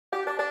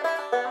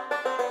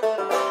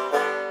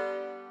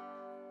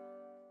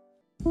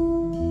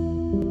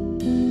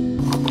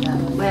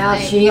Well,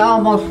 she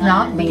almost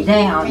knocked me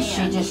down.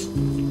 She just,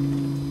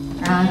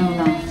 I don't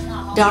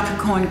know. Dr.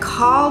 Coyne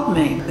called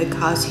me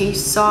because he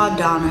saw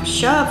Donna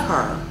shove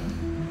her.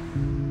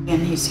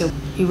 And he said,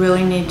 "You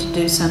really need to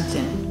do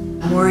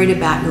something. I'm worried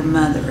about your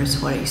mother," is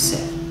what he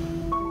said.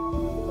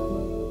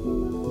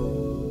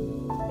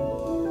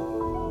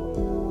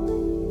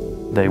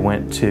 They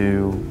went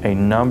to a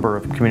number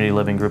of community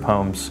living group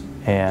homes,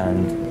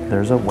 and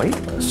there's a wait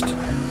list.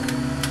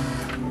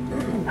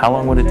 How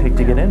long would it take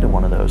to get into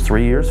one of those?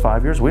 3 years,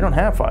 5 years? We don't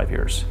have 5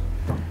 years.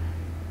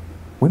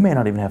 We may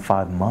not even have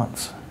 5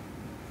 months.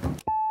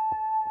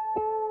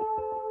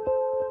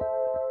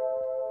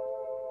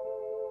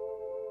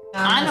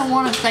 I don't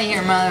want to stay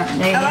here, Mother.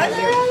 They have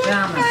their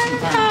drama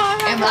sometimes.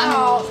 I don't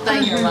want to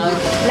stay here, Mother.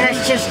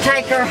 Let's just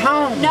take her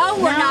home. No,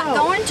 we're not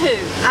going to.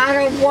 I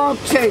don't want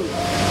to.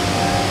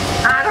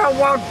 I don't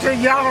want to.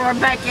 Y'all are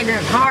making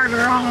it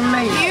harder on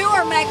me. You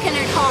are making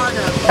it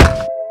harder.